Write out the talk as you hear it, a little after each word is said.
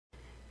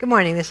Good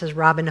morning. This is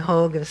Robin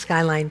Hogue of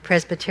Skyline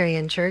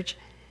Presbyterian Church.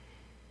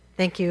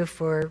 Thank you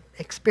for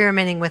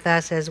experimenting with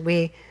us as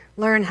we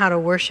learn how to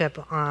worship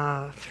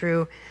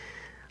through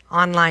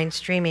online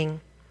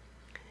streaming.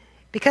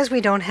 Because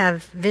we don't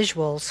have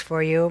visuals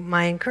for you,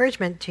 my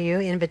encouragement to you,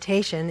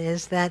 invitation,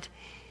 is that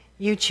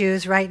you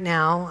choose right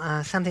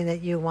now something that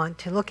you want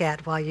to look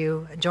at while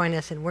you join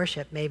us in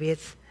worship. Maybe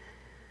it's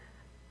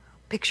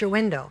a picture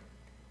window.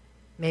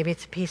 Maybe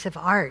it's a piece of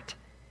art.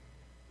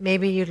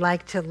 Maybe you'd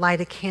like to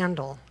light a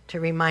candle to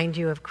remind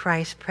you of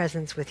Christ's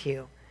presence with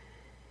you.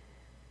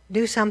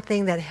 Do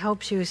something that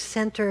helps you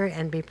center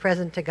and be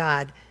present to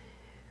God,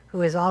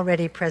 who is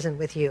already present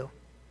with you.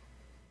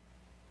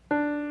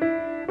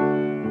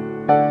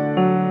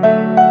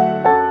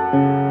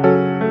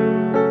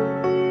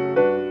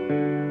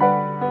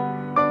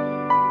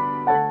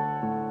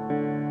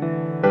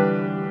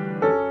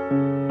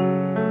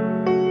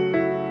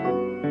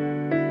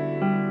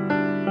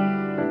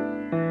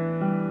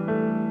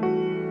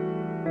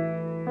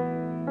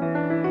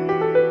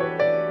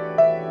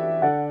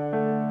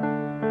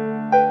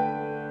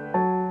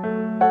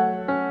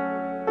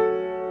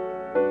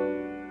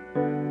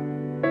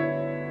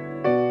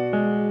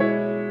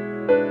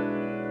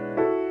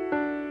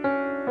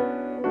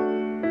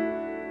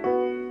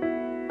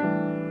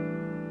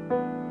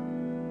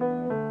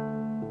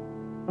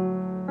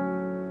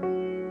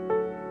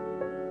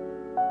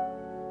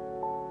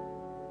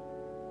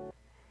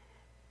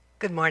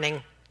 Good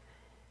morning.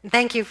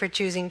 Thank you for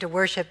choosing to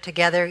worship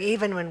together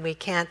even when we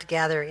can't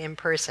gather in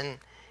person.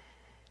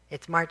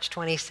 It's March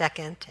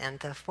 22nd and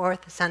the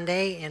fourth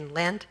Sunday in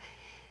Lent,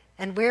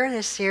 and we're in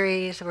a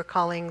series we're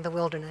calling The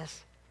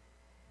Wilderness.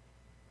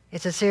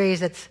 It's a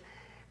series that's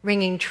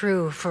ringing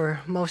true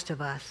for most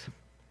of us.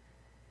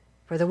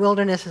 For the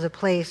wilderness is a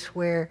place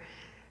where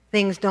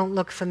things don't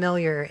look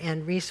familiar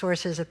and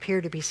resources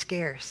appear to be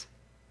scarce.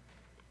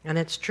 And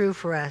it's true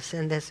for us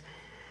in this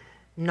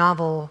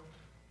novel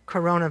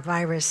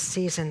coronavirus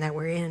season that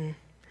we're in.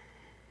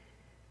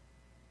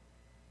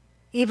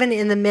 Even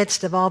in the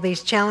midst of all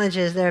these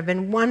challenges, there have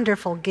been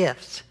wonderful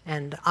gifts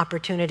and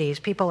opportunities.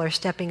 People are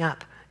stepping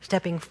up,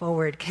 stepping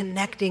forward,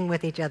 connecting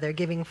with each other,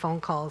 giving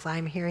phone calls.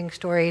 I'm hearing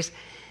stories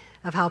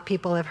of how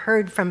people have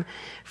heard from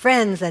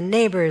friends and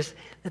neighbors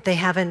that they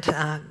haven't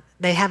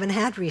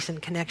had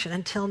recent connection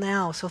until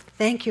now. So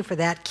thank you for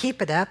that.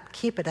 Keep it up.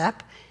 Keep it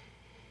up.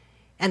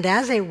 And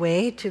as a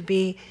way to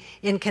be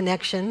in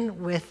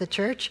connection with the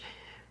church,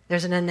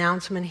 there's an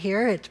announcement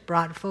here. It's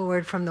brought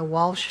forward from the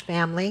Walsh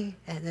family,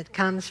 and it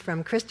comes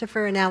from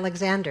Christopher and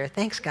Alexander.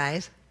 Thanks,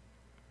 guys.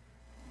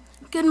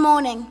 Good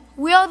morning.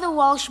 We are the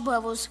Walsh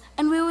brothers,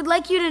 and we would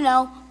like you to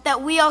know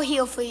that we are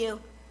here for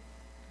you.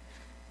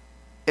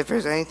 If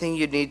there's anything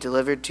you need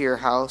delivered to your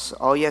house,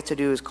 all you have to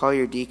do is call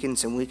your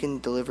deacons, and we can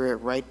deliver it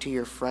right to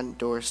your front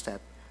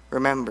doorstep.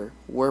 Remember,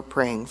 we're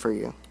praying for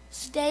you.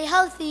 Stay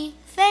healthy.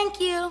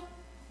 Thank you.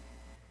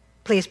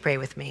 Please pray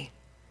with me.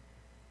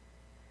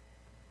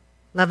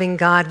 Loving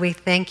God, we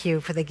thank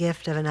you for the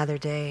gift of another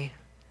day.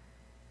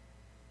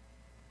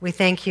 We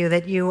thank you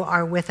that you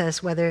are with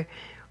us, whether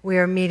we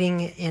are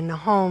meeting in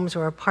homes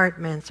or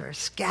apartments or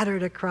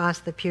scattered across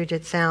the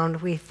Puget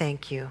Sound. We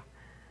thank you.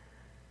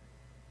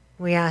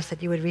 We ask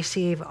that you would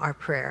receive our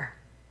prayer.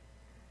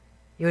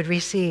 You would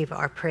receive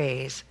our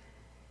praise.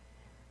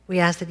 We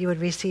ask that you would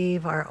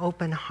receive our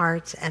open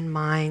hearts and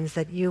minds,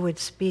 that you would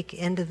speak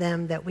into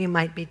them, that we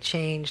might be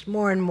changed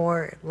more and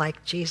more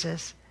like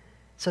Jesus,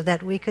 so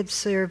that we could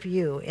serve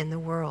you in the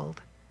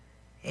world.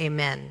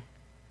 Amen.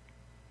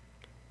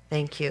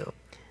 Thank you.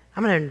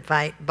 I'm going to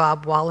invite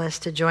Bob Wallace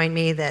to join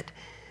me, that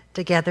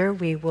together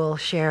we will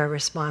share a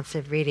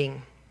responsive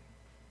reading.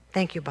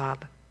 Thank you,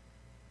 Bob.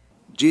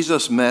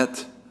 Jesus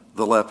met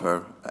the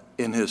leper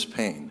in his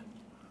pain.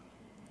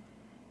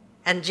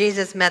 And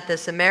Jesus met the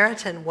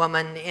Samaritan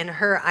woman in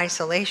her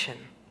isolation.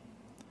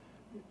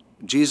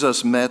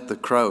 Jesus met the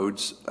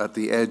crowds at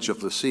the edge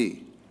of the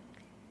sea.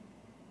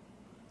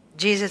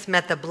 Jesus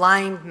met the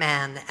blind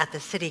man at the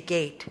city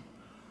gate.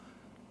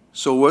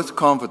 So with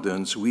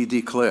confidence we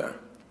declare,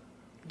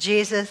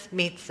 Jesus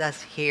meets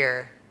us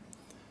here.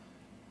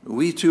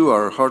 We too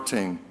are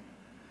hurting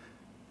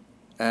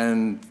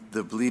and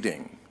the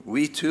bleeding.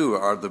 We too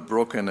are the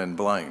broken and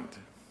blind.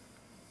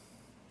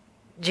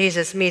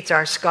 Jesus meets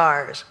our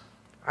scars,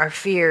 our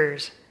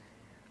fears,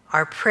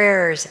 our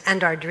prayers,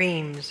 and our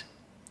dreams.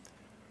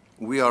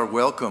 We are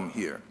welcome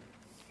here.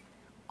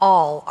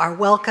 All are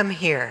welcome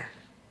here.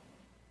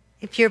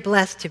 If you're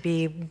blessed to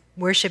be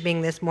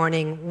worshiping this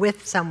morning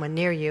with someone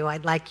near you,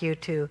 I'd like you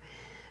to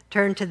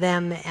turn to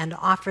them and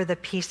offer the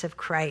peace of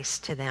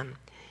Christ to them.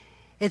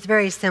 It's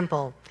very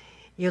simple.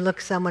 You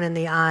look someone in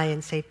the eye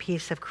and say,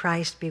 "Peace of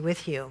Christ be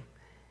with you."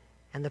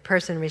 And the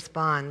person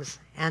responds,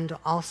 "And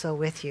also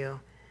with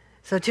you."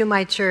 So to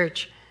my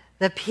church,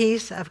 the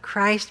peace of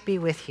Christ be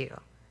with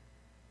you.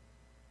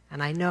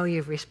 And I know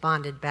you've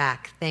responded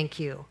back. Thank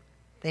you.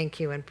 Thank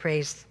you, and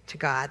praise to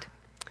God.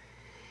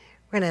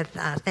 We're going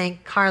to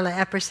thank Carla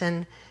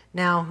Epperson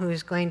now,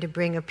 who's going to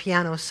bring a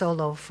piano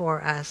solo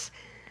for us.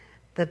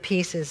 The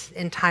piece is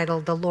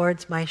entitled "The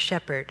Lord's My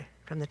Shepherd,"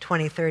 from the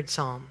 23rd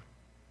Psalm.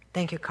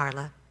 Thank you,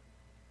 Carla.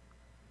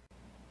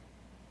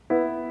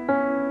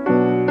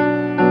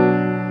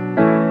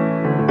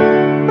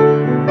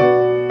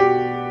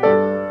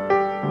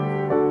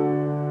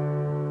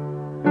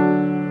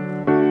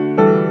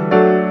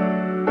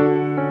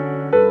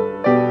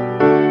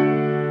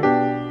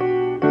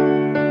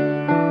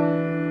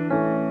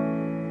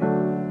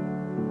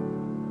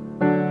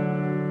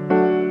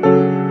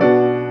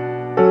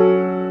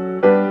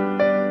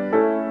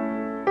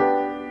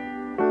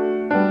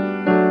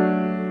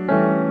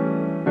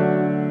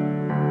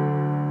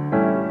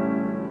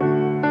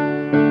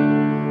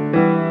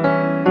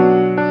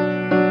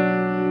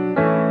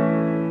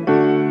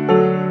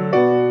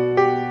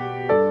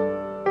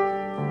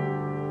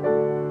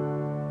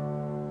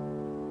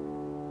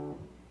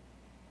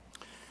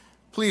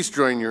 Please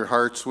join your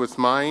hearts with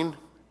mine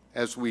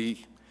as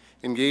we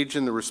engage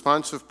in the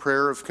responsive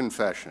prayer of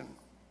confession.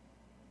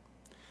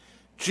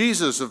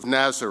 Jesus of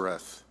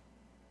Nazareth,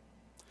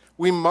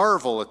 we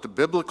marvel at the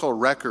biblical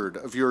record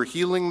of your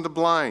healing the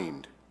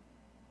blind.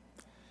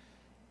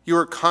 You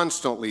are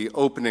constantly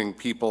opening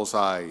people's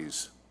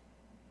eyes.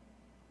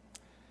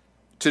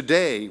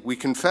 Today, we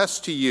confess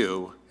to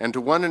you and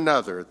to one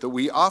another that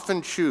we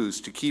often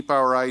choose to keep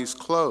our eyes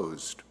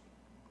closed.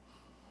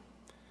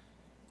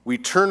 We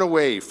turn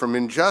away from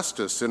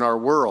injustice in our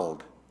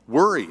world,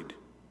 worried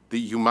that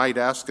you might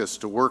ask us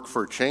to work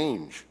for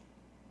change.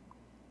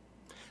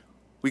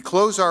 We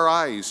close our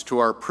eyes to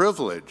our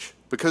privilege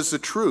because the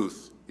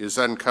truth is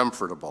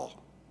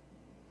uncomfortable.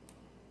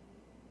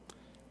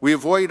 We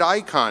avoid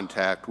eye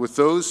contact with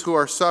those who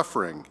are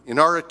suffering in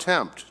our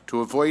attempt to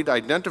avoid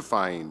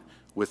identifying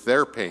with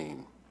their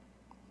pain.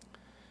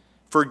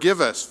 Forgive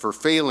us for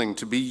failing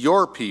to be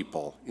your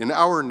people in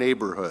our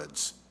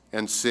neighborhoods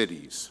and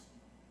cities.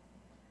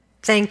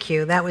 Thank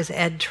you. That was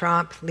Ed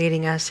Tromp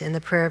leading us in the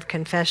prayer of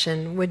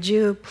confession. Would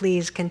you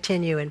please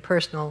continue in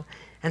personal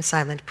and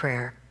silent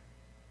prayer?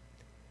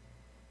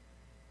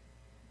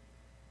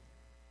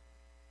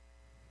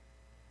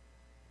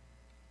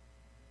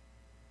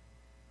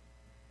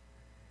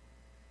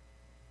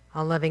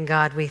 All loving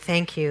God, we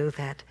thank you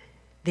that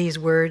these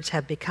words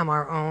have become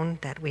our own,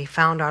 that we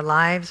found our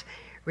lives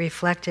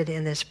reflected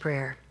in this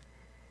prayer.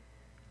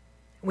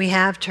 We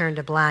have turned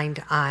a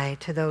blind eye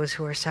to those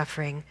who are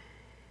suffering.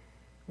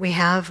 We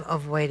have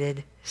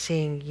avoided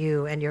seeing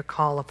you and your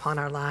call upon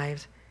our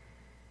lives.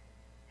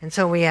 And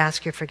so we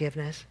ask your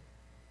forgiveness.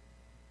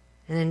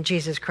 And in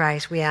Jesus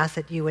Christ, we ask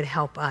that you would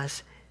help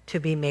us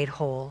to be made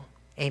whole.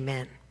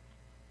 Amen.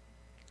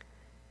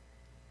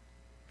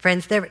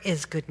 Friends, there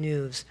is good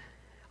news.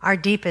 Our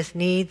deepest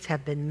needs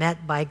have been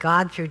met by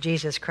God through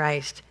Jesus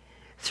Christ.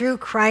 Through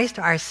Christ,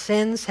 our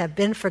sins have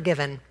been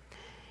forgiven.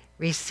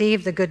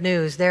 Receive the good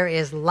news. There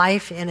is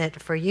life in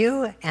it for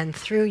you and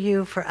through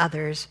you for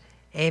others.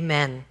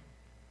 Amen.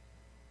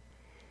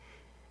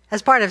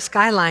 As part of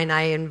Skyline,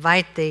 I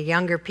invite the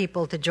younger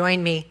people to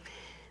join me.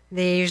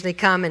 They usually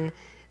come and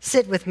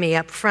sit with me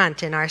up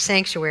front in our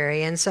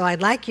sanctuary, and so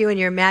I'd like you in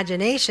your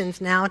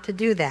imaginations now to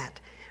do that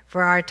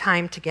for our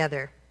time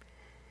together.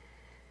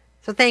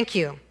 So thank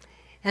you.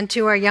 And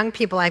to our young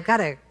people, I've got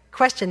a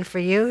question for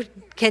you.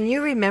 Can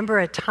you remember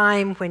a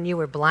time when you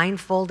were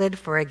blindfolded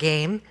for a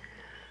game?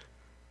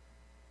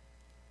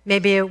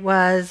 Maybe it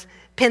was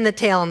pin the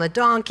tail on the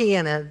donkey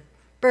in a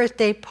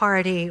birthday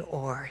party,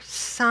 or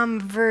some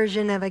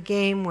version of a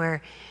game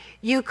where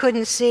you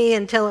couldn't see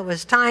until it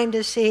was time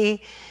to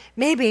see.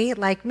 Maybe,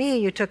 like me,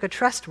 you took a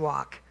trust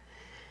walk.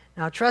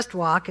 Now, a trust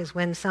walk is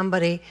when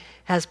somebody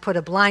has put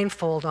a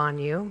blindfold on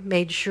you,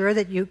 made sure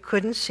that you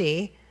couldn't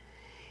see,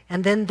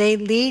 and then they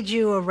lead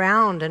you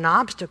around an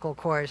obstacle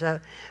course,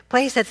 a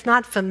place that's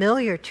not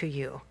familiar to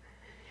you.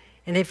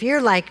 And if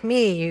you're like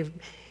me,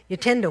 you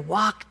tend to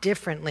walk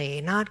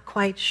differently, not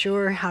quite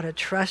sure how to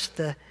trust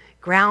the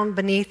ground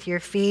beneath your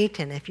feet.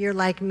 And if you're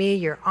like me,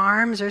 your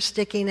arms are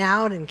sticking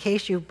out in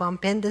case you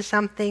bump into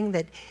something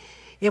that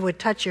it would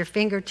touch your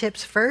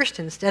fingertips first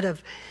instead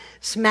of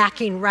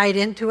smacking right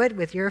into it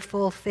with your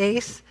full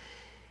face.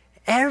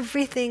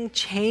 Everything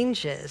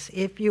changes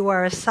if you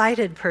are a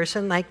sighted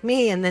person like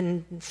me, and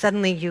then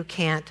suddenly you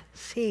can't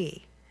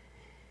see.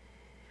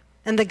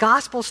 And the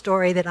gospel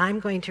story that I'm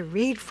going to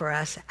read for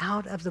us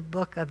out of the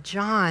book of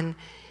John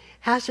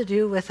has to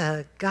do with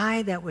a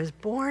guy that was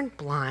born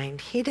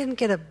blind. He didn't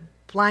get a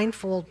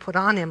blindfold put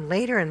on him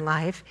later in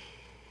life.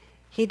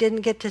 He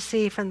didn't get to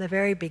see from the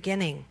very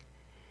beginning.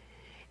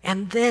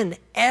 And then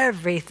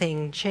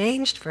everything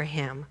changed for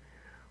him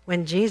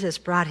when Jesus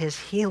brought his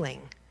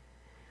healing.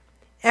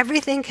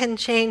 Everything can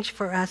change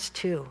for us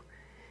too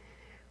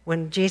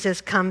when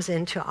Jesus comes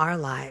into our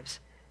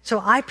lives.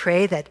 So I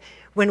pray that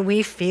when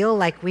we feel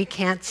like we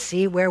can't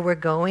see where we're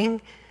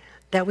going,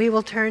 that we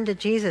will turn to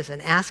Jesus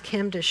and ask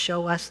him to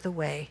show us the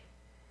way.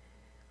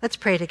 Let's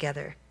pray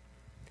together.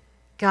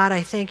 God,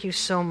 I thank you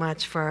so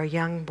much for our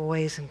young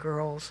boys and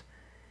girls.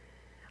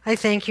 I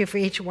thank you for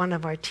each one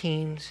of our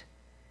teens.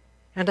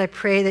 And I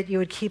pray that you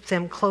would keep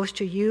them close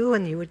to you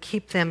and you would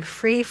keep them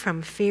free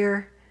from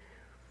fear,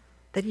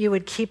 that you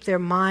would keep their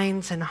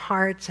minds and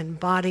hearts and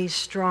bodies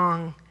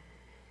strong,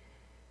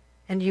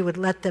 and you would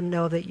let them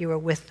know that you are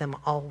with them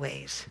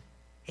always.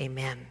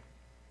 Amen.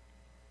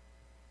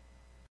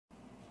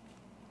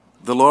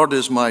 The Lord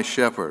is my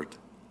shepherd.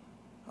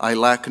 I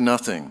lack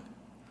nothing.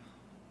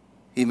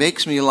 He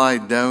makes me lie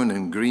down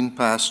in green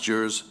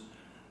pastures.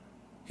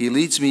 He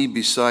leads me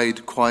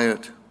beside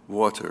quiet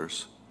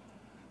waters.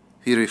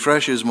 He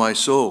refreshes my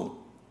soul.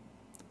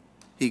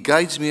 He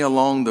guides me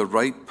along the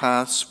right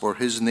paths for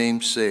his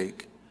name's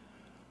sake.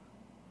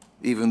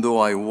 Even though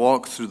I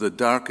walk through the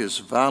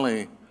darkest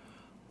valley,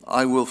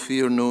 I will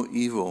fear no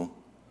evil,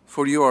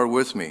 for you are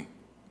with me.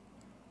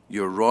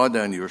 Your rod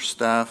and your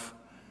staff,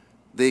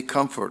 they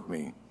comfort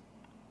me.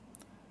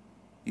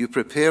 You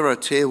prepare a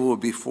table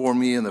before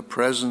me in the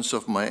presence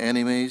of my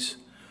enemies.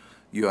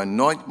 You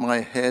anoint my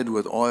head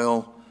with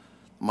oil.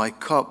 My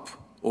cup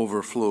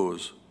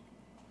overflows.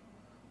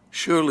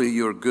 Surely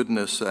your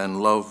goodness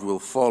and love will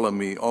follow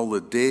me all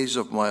the days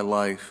of my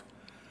life,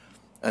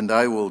 and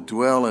I will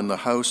dwell in the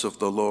house of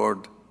the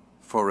Lord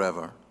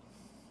forever.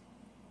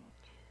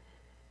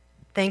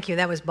 Thank you.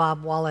 That was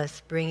Bob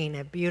Wallace bringing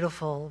a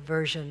beautiful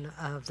version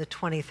of the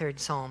 23rd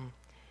Psalm.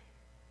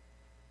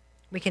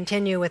 We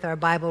continue with our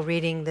Bible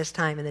reading, this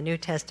time in the New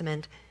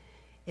Testament,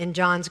 in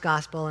John's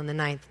Gospel in the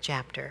 9th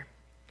chapter.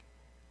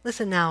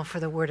 Listen now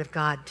for the word of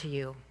God to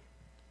you.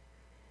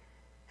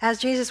 As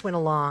Jesus went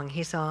along,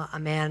 he saw a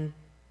man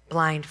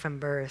blind from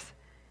birth.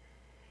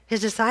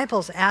 His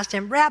disciples asked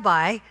him,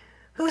 "Rabbi,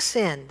 who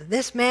sinned,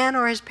 this man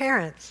or his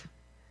parents?"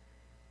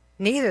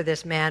 "Neither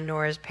this man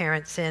nor his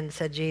parents sinned,"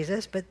 said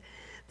Jesus, "but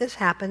this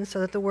happened so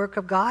that the work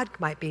of God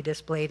might be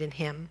displayed in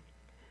him.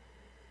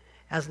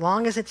 As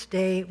long as it's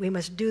day, we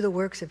must do the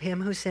works of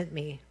him who sent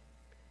me.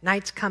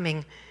 Night's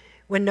coming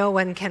when no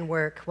one can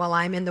work. While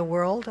I'm in the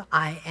world,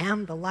 I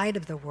am the light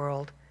of the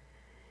world."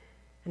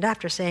 And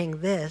after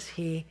saying this,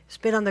 he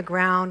spit on the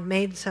ground,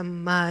 made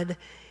some mud,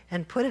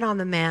 and put it on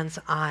the man's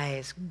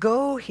eyes.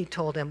 "Go," he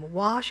told him,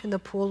 "wash in the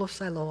pool of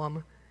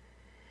Siloam."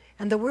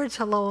 And the word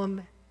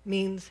Siloam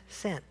means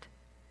sent.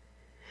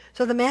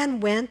 So the man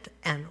went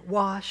and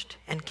washed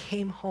and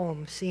came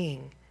home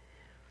seeing.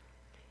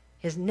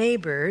 His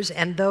neighbors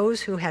and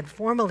those who had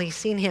formerly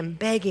seen him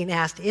begging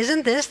asked,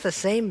 "Isn't this the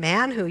same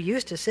man who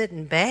used to sit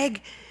and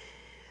beg?"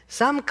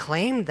 Some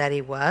claimed that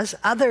he was.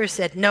 Others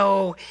said,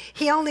 "No,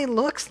 he only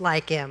looks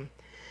like him."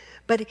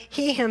 But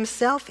he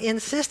himself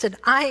insisted,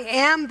 "I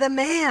am the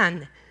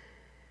man."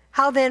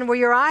 "How then were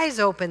your eyes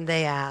opened?"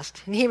 they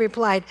asked. And he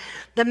replied,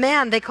 "The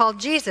man they called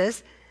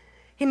Jesus,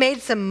 he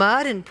made some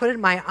mud and put it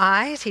in my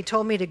eyes. He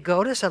told me to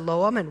go to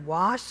Siloam and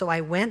wash, so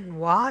I went and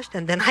washed,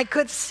 and then I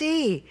could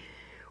see."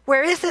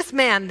 "Where is this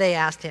man?" they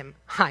asked him.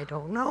 "I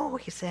don't know,"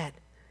 he said.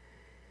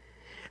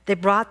 They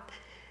brought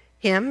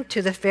him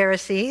to the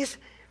Pharisees.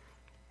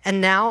 And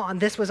now,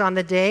 this was on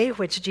the day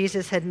which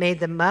Jesus had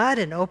made the mud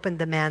and opened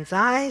the man's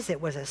eyes.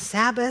 It was a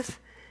Sabbath.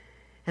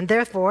 And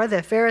therefore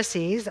the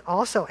Pharisees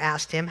also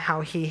asked him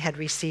how he had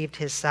received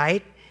his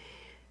sight.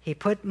 "He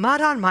put mud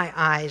on my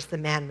eyes," the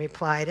man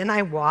replied, "and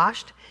I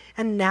washed,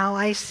 and now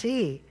I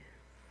see."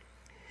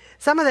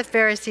 Some of the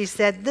Pharisees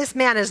said, "This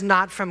man is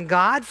not from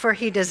God, for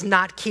he does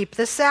not keep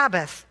the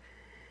Sabbath."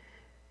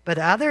 But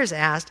others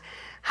asked,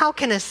 "How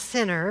can a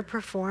sinner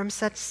perform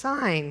such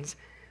signs?"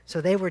 So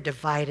they were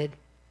divided.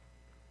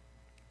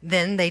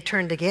 Then they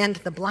turned again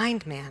to the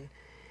blind man.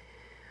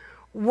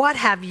 "What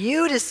have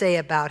you to say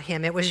about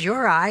him? It was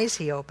your eyes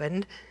he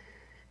opened."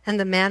 And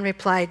the man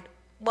replied,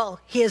 "Well,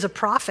 he is a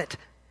prophet."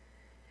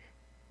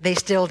 They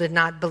still did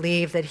not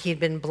believe that he'd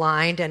been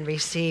blind and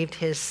received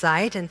his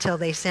sight until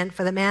they sent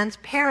for the man's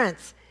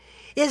parents.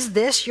 "Is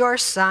this your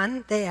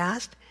son?" they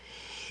asked.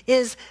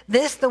 "Is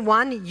this the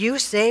one you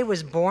say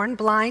was born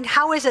blind?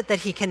 How is it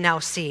that he can now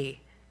see?"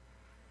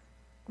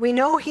 "We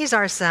know he's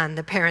our son,"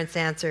 the parents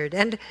answered,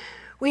 "and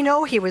we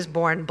know he was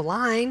born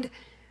blind,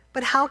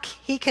 but how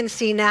he can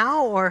see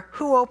now or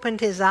who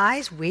opened his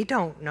eyes, we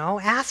don't know.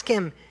 Ask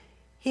him.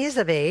 He is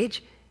of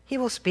age. He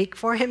will speak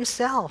for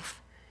himself."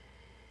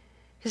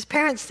 His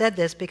parents said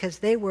this because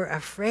they were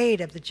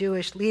afraid of the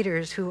Jewish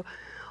leaders who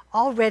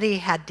already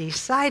had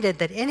decided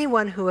that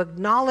anyone who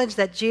acknowledged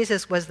that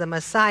Jesus was the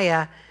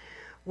Messiah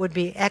would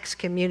be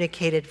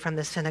excommunicated from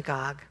the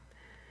synagogue.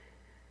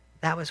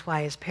 That was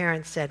why his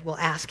parents said, "Well,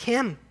 ask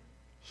him.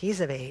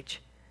 He's of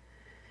age."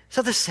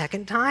 So the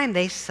second time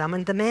they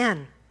summoned the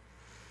man.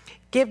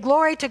 "Give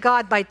glory to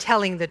God by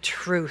telling the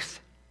truth.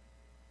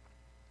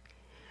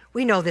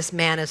 We know this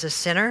man is a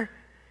sinner."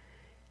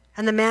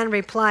 And the man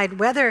replied,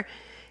 "Whether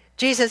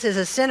Jesus is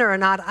a sinner or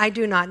not, I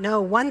do not know.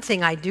 One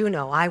thing I do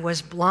know, I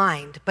was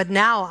blind, but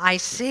now I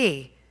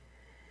see."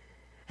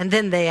 And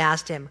then they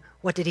asked him,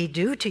 "What did he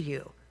do to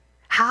you?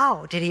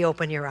 How did he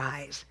open your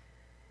eyes?"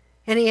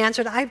 And he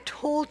answered, "I've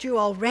told you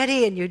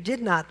already, and you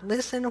did not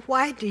listen.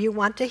 Why do you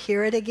want to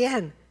hear it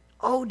again?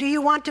 Oh, do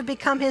you want to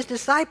become his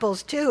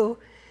disciples too?"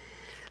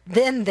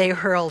 Then they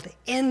hurled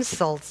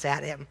insults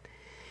at him.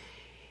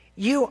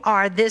 "You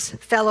are this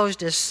fellow's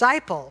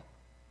disciple.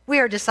 We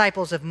are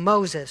disciples of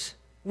Moses.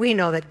 We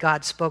know that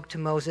God spoke to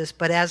Moses,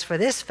 but as for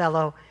this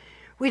fellow,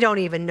 we don't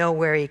even know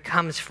where he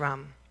comes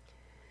from."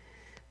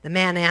 The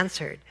man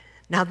answered,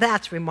 "Now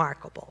that's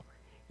remarkable.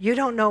 You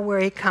don't know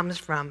where he comes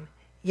from,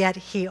 yet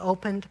he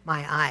opened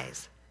my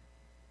eyes."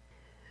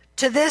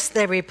 To this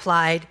they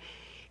replied,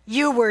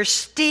 "You were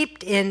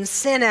steeped in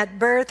sin at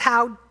birth.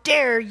 How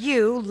dare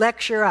you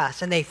lecture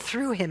us?" And they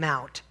threw him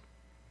out.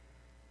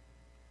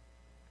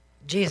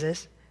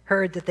 Jesus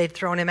heard that they'd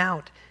thrown him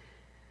out.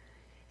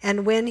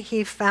 And when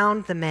he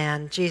found the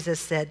man,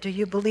 Jesus said, "Do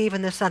you believe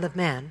in the Son of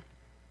Man?"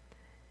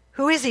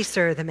 "Who is he,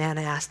 sir?" the man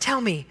asked.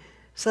 "Tell me,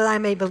 so that I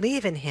may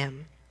believe in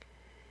him."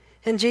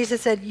 And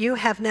Jesus said, "You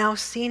have now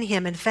seen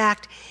him. In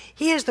fact,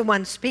 he is the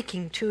one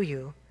speaking to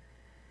you."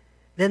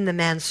 Then the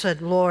man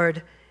said,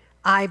 "Lord,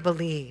 I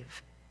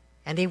believe."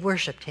 And he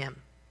worshiped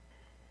him.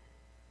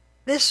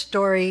 This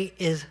story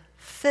is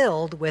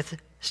filled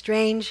with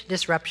strange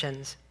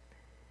disruptions.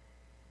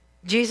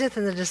 Jesus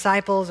and the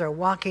disciples are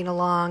walking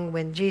along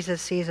when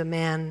Jesus sees a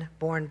man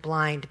born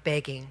blind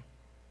begging.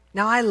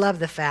 Now, I love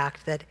the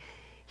fact that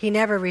he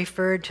never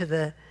referred to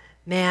the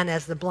man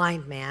as the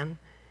blind man.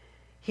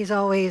 He's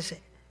always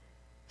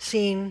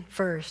seen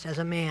first as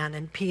a man,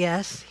 and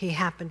P.S., he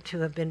happened to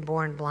have been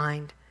born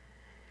blind.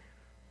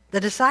 The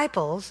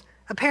disciples,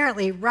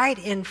 apparently right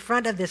in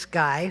front of this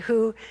guy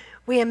who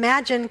we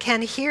imagine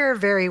can hear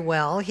very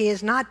well, he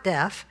is not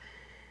deaf,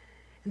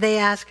 they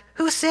ask,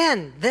 "Who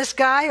sinned, this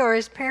guy or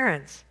his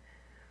parents?"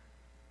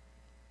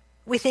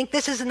 We think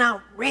this is an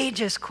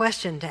outrageous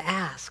question to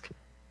ask.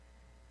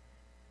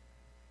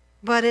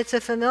 But it's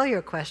a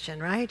familiar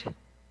question, right?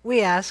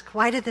 We ask,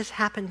 why did this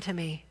happen to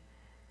me?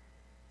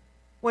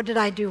 What did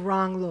I do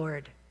wrong,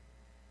 Lord?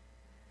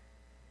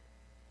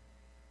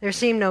 There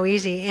seem no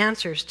easy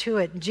answers to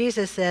it.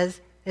 Jesus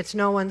says it's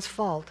no one's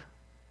fault.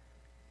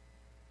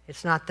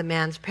 It's not the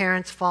man's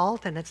parents'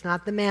 fault, and it's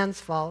not the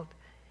man's fault.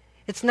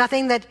 It's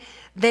nothing that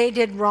they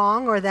did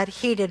wrong or that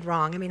he did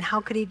wrong. I mean,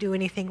 how could he do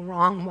anything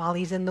wrong while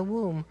he's in the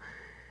womb?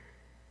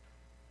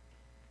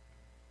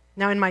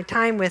 Now, in my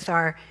time with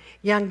our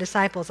young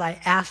disciples, I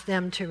asked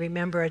them to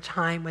remember a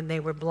time when they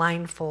were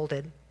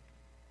blindfolded.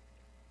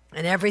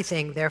 And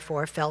everything,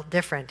 therefore, felt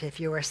different if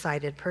you were a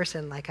sighted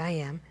person like I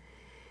am.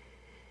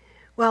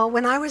 Well,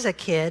 when I was a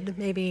kid,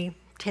 maybe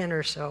 10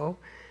 or so,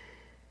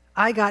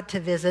 I got to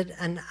visit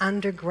an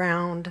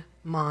underground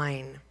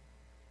mine.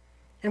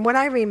 And what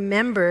I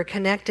remember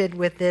connected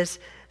with this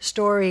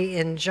story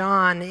in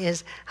John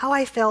is how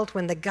I felt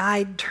when the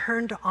guide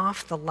turned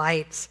off the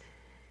lights.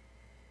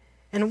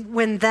 And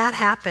when that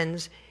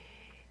happens,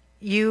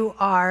 you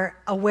are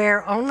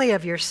aware only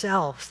of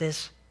yourself,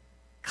 this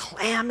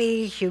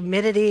clammy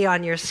humidity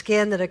on your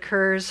skin that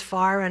occurs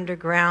far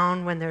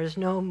underground when there's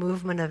no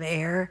movement of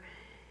air,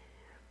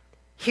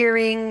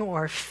 hearing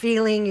or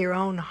feeling your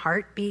own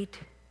heartbeat.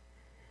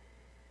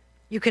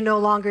 You can no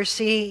longer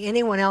see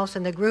anyone else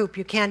in the group.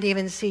 You can't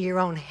even see your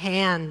own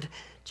hand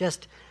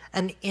just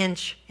an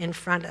inch in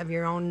front of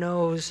your own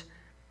nose.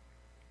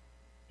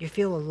 You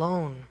feel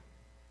alone.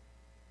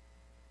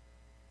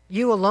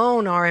 You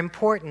alone are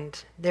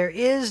important. There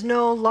is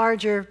no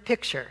larger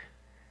picture.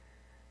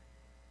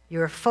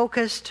 You are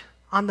focused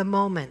on the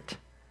moment,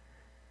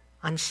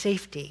 on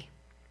safety.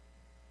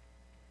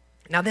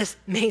 Now, this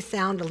may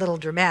sound a little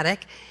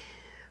dramatic,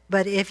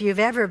 but if you've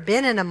ever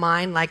been in a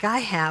mine like I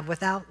have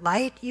without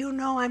light, you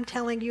know I'm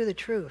telling you the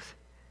truth.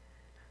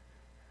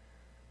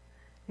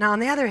 Now, on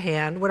the other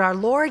hand, when our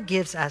Lord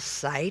gives us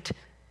sight,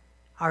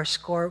 our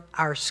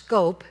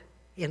scope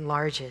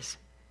enlarges.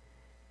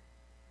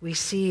 We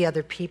see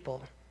other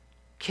people.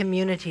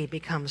 Community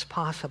becomes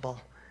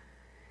possible.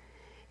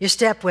 You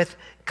step with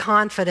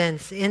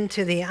confidence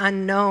into the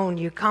unknown.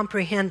 You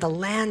comprehend the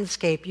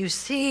landscape. You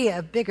see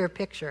a bigger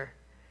picture.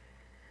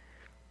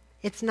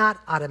 It's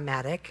not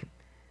automatic.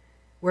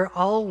 We're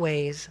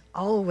always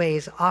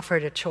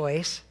offered a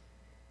choice.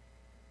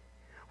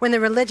 When the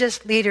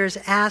religious leaders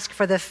ask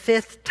for the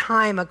 5th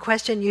time a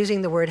question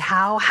using the word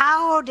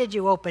how did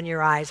you open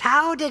your eyes?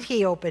 How did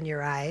he open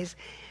your eyes?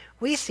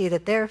 We see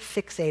that they're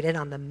fixated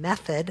on the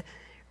method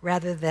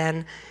rather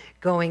than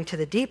going to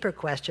the deeper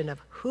question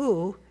of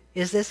who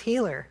is this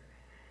healer?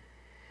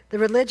 The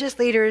religious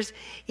leaders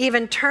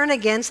even turn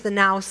against the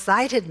now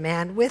sighted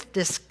man with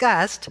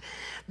disgust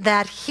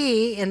that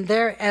he, in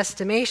their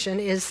estimation,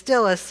 is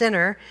still a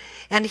sinner,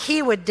 and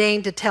he would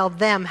deign to tell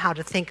them how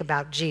to think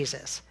about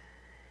Jesus.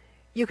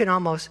 You can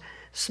almost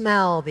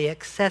smell the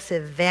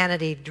excessive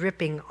vanity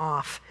dripping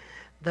off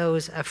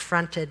those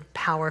affronted,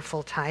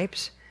 powerful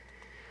types.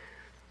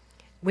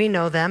 We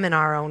know them in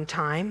our own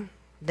time.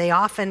 They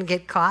often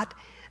get caught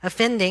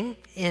offending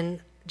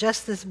in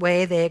just this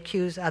way they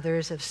accuse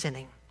others of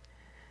sinning.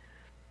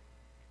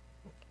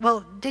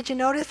 Well, did you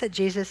notice that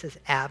Jesus is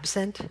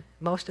absent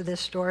most of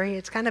this story?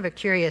 It's kind of a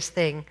curious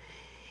thing.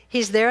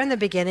 He's there in the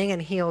beginning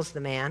and heals the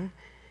man,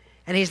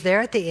 and he's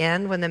there at the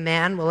end when the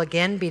man will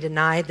again be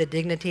denied the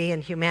dignity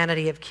and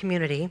humanity of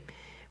community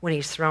when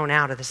he's thrown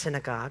out of the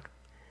synagogue.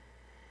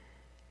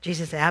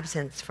 Jesus'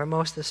 absence for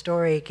most of the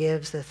story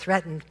gives the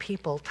threatened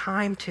people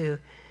time to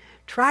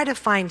try to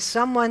find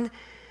someone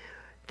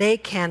they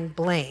can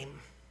blame.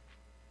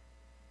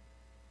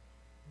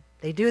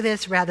 They do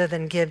this rather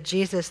than give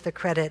Jesus the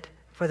credit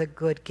for the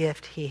good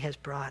gift he has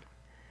brought.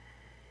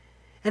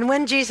 And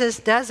when Jesus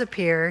does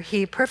appear,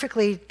 he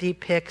perfectly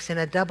depicts in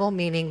a double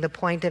meaning the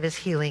point of his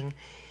healing.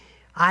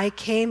 I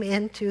came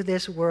into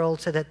this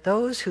world so that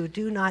those who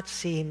do not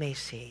see may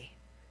see.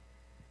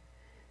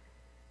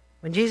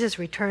 When Jesus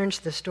returns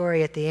to the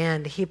story at the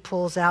end, he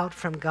pulls out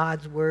from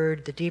God's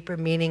word the deeper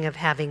meaning of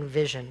having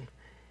vision.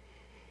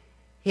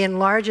 He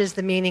enlarges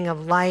the meaning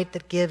of light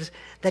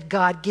that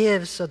God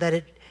gives so that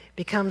it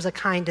becomes a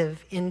kind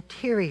of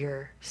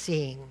interior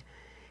seeing.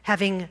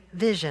 Having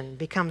vision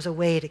becomes a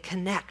way to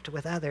connect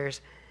with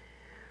others.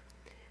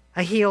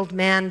 A healed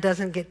man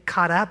doesn't get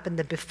caught up in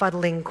the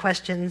befuddling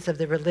questions of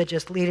the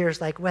religious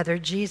leaders like whether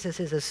Jesus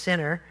is a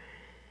sinner.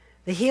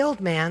 The healed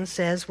man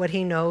says what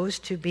he knows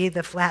to be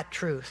the flat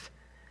truth.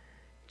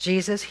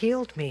 Jesus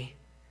healed me.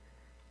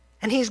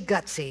 And he's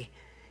gutsy.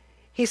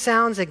 He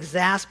sounds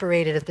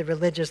exasperated at the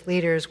religious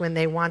leaders when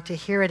they want to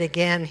hear it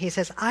again. He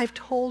says, I've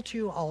told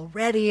you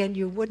already and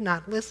you would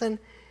not listen.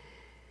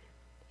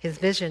 His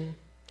vision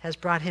has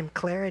brought him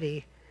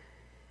clarity,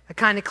 a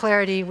kind of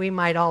clarity we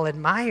might all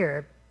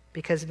admire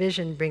because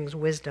vision brings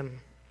wisdom.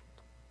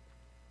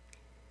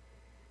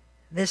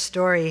 This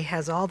story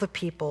has all the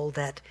people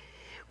that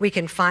we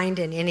can find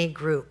in any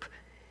group.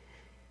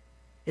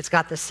 It's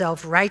got the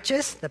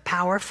self-righteous, the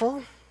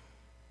powerful.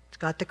 It's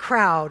got the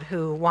crowd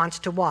who wants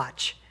to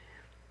watch.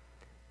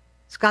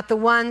 It's got the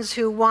ones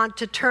who want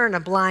to turn a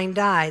blind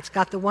eye. It's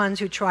got the ones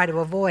who try to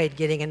avoid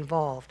getting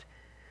involved.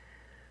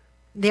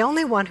 The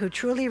only one who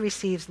truly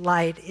receives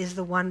light is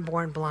the one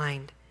born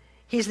blind.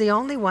 He's the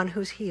only one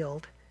who's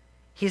healed.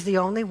 He's the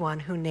only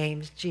one who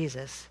names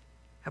Jesus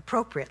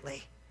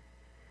appropriately.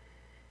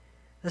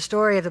 The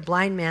story of the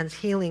blind man's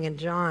healing in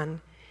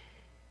John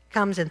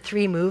comes in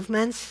 3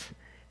 movements.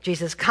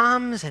 Jesus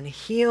comes and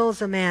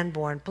heals a man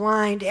born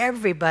blind.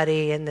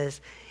 Everybody in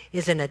this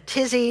is in a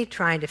tizzy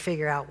trying to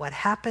figure out what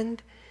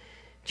happened.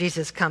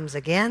 Jesus comes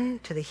again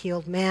to the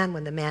healed man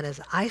when the man is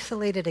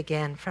isolated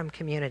again from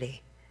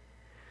community.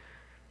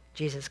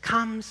 Jesus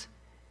comes,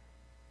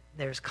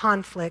 there's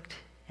conflict,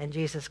 and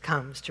Jesus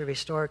comes to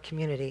restore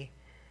community.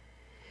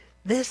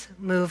 This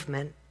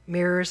movement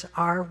mirrors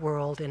our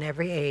world in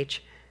every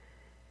age.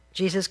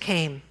 Jesus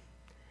came.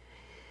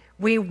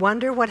 We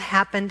wonder what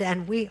happened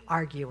and we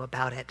argue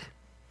about it.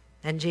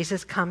 And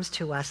Jesus comes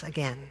to us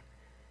again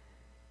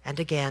and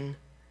again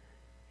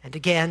and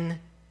again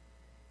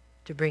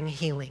to bring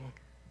healing.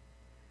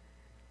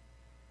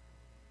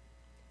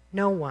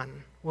 No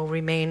one will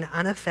remain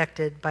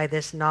unaffected by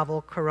this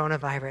novel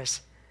coronavirus.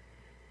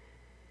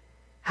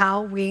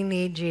 How we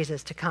need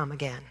Jesus to come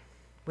again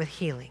with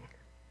healing.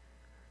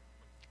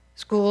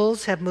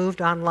 Schools have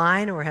moved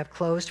online or have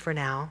closed for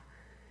now.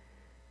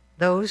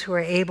 Those who are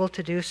able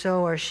to do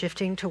so are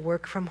shifting to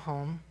work from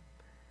home.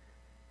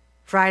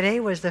 Friday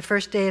was the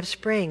first day of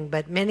spring,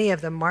 but many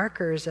of the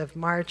markers of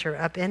March are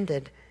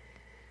upended.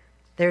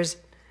 There's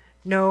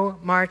no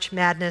March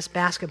Madness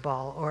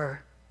basketball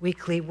or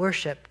weekly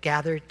worship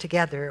gathered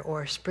together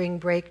or spring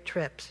break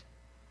trips.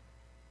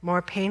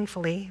 More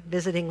painfully,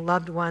 visiting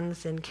loved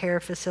ones in care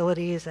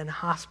facilities and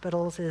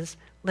hospitals is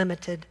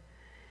limited,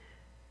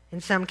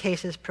 in some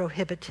cases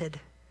prohibited.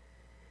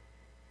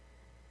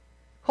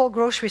 Whole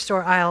grocery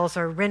store aisles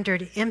are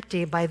rendered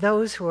empty by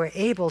those who are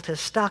able to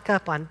stock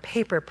up on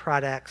paper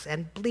products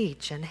and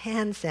bleach and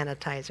hand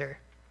sanitizer.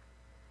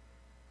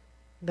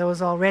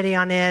 Those already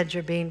on edge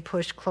are being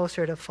pushed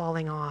closer to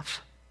falling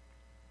off.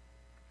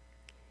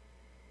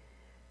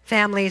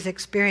 Families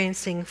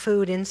experiencing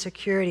food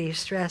insecurity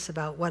stress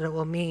about what it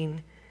will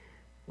mean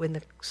when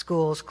the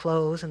schools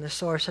close and the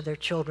source of their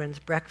children's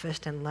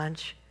breakfast and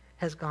lunch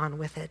has gone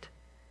with it.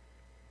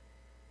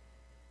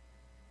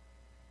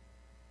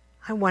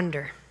 I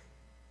wonder,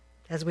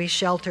 as we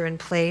shelter in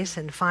place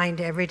and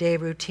find everyday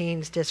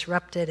routines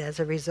disrupted as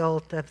a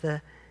result of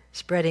the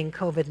spreading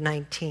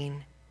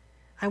COVID-19,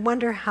 I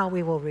wonder how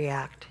we will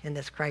react in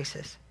this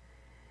crisis.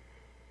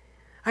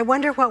 I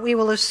wonder what we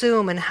will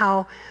assume and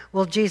how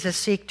will Jesus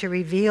seek to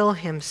reveal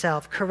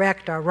himself,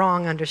 correct our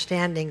wrong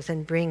understandings,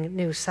 and bring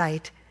new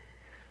sight.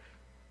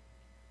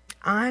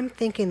 I'm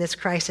thinking this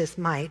crisis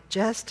might,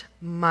 just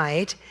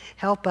might,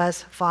 help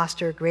us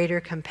foster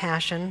greater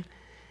compassion,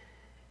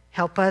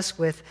 help us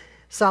with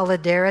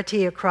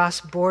solidarity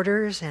across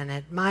borders, and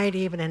it might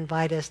even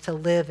invite us to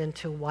live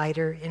into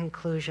wider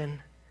inclusion.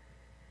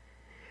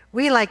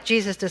 We, like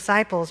Jesus'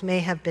 disciples, may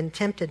have been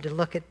tempted to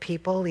look at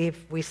people,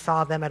 if we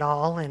saw them at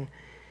all, and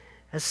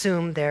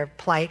assume their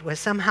plight was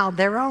somehow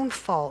their own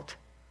fault.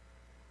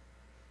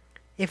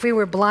 If we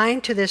were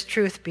blind to this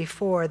truth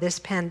before, this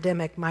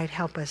pandemic might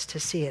help us to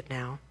see it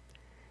now.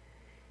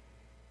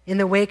 In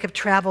the wake of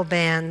travel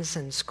bans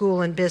and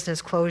school and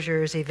business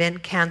closures,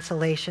 event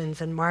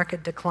cancellations, and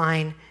market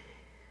decline,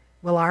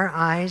 will our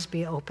eyes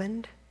be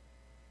opened?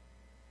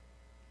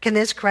 Can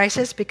this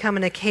crisis become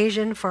an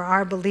occasion for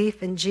our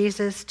belief in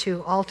Jesus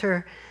to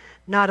alter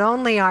not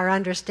only our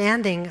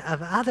understanding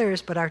of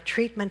others, but our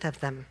treatment of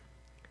them?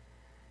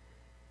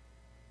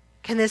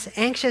 Can this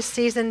anxious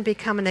season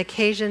become an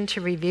occasion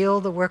to reveal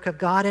the work of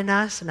God in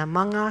us and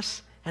among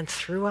us and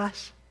through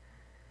us?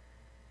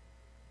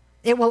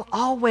 It will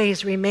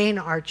always remain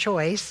our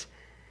choice.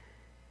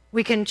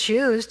 We can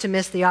choose to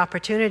miss the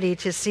opportunity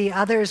to see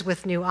others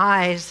with new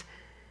eyes,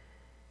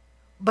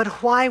 but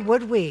why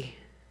would we?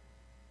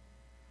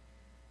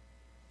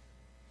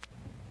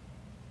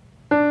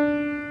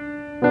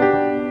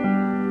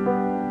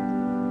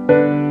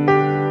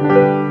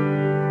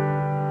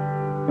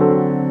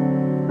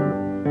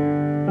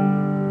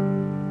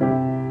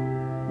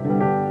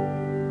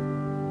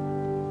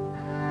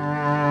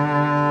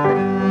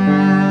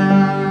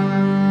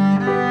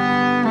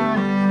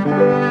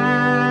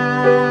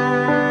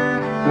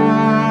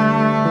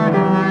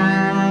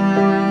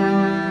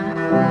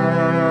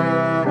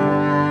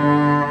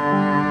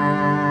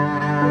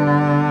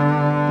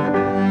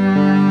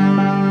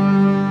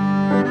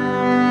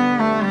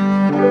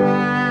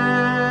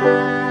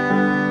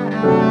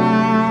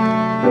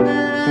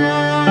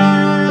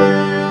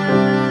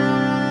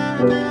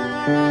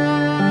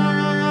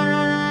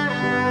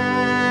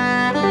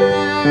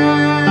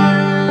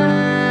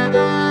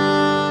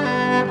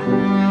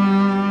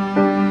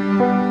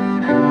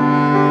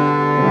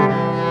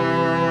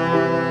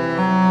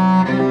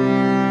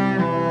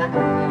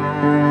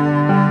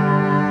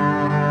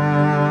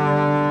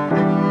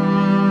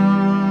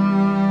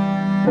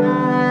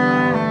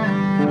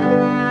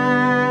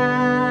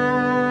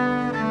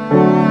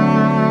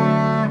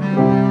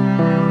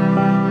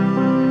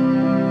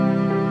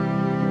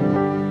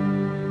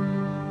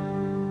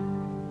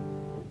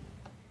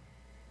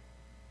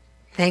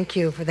 Thank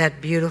you for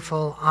that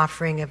beautiful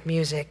offering of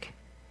music.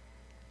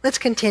 Let's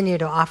continue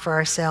to offer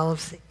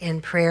ourselves in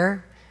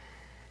prayer.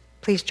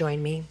 Please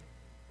join me.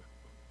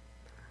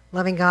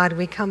 Loving God,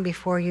 we come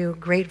before you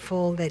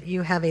grateful that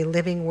you have a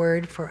living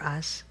word for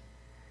us.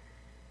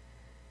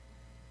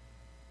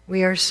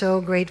 We are so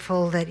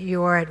grateful that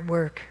you are at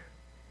work.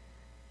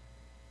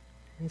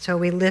 And so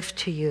we lift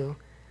to you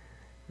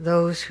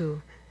those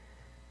who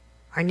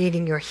are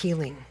needing your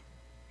healing.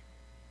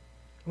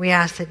 We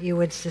ask that you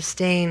would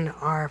sustain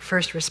our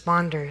first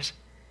responders,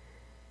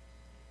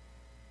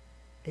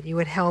 that you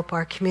would help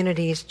our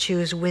communities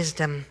choose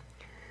wisdom,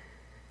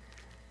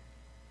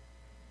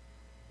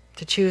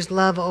 to choose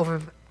love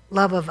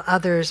of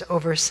others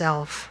over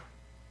self.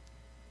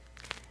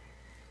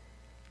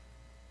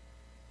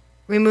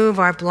 Remove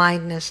our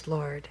blindness,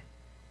 Lord.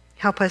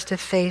 Help us to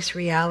face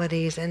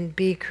realities and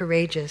be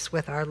courageous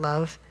with our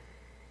love,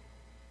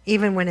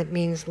 even when it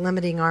means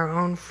limiting our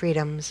own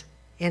freedoms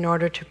in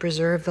order to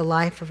preserve the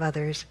life of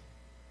others.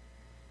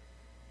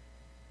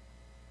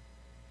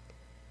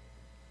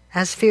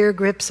 As fear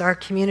grips our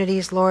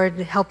communities, Lord,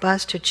 help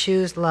us to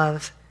choose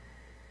love.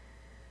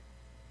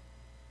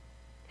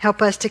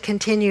 Help us to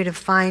continue to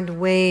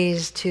find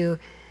ways to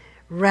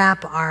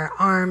wrap our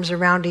arms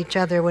around each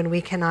other when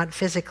we cannot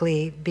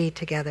physically be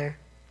together.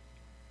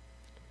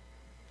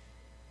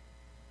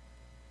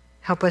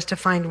 Help us to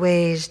find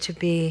ways to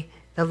be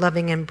the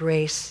loving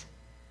embrace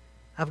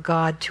of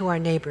God to our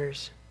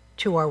neighbors,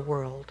 to our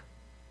world.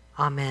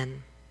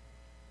 Amen.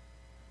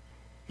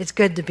 It's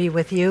good to be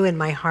with you in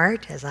my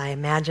heart as I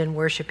imagine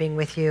worshiping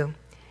with you.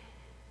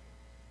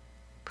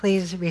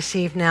 Please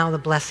receive now the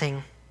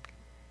blessing.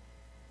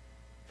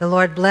 The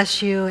Lord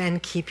bless you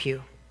and keep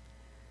you.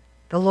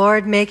 The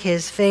Lord make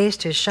his face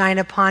to shine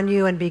upon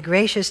you and be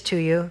gracious to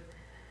you.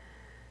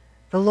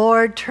 The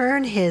Lord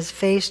turn his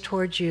face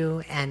towards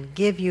you and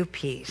give you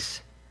peace.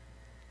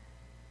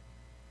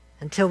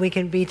 Until we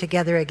can be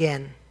together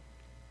again,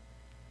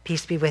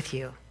 peace be with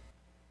you.